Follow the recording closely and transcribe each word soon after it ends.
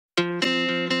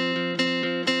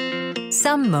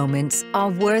Some moments are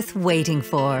worth waiting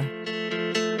for.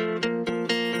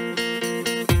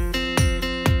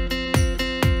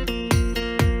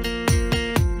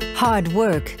 Hard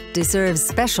work deserves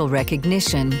special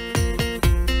recognition.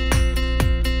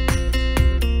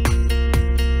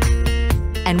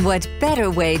 And what better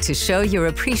way to show your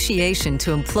appreciation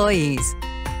to employees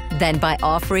than by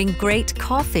offering great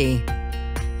coffee?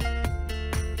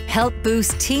 Help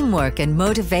boost teamwork and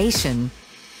motivation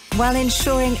while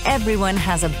ensuring everyone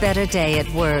has a better day at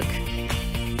work.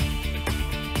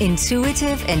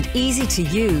 Intuitive and easy to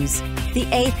use, the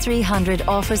A300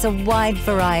 offers a wide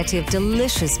variety of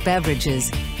delicious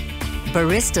beverages,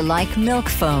 barista-like milk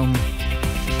foam,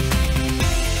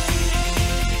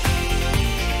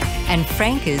 and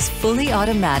Franke's fully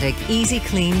automatic Easy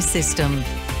Clean system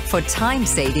for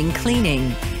time-saving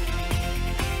cleaning.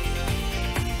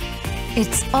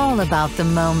 It's all about the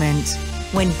moment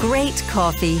when great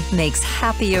coffee makes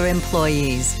happier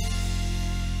employees.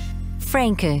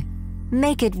 Franke,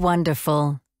 make it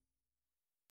wonderful.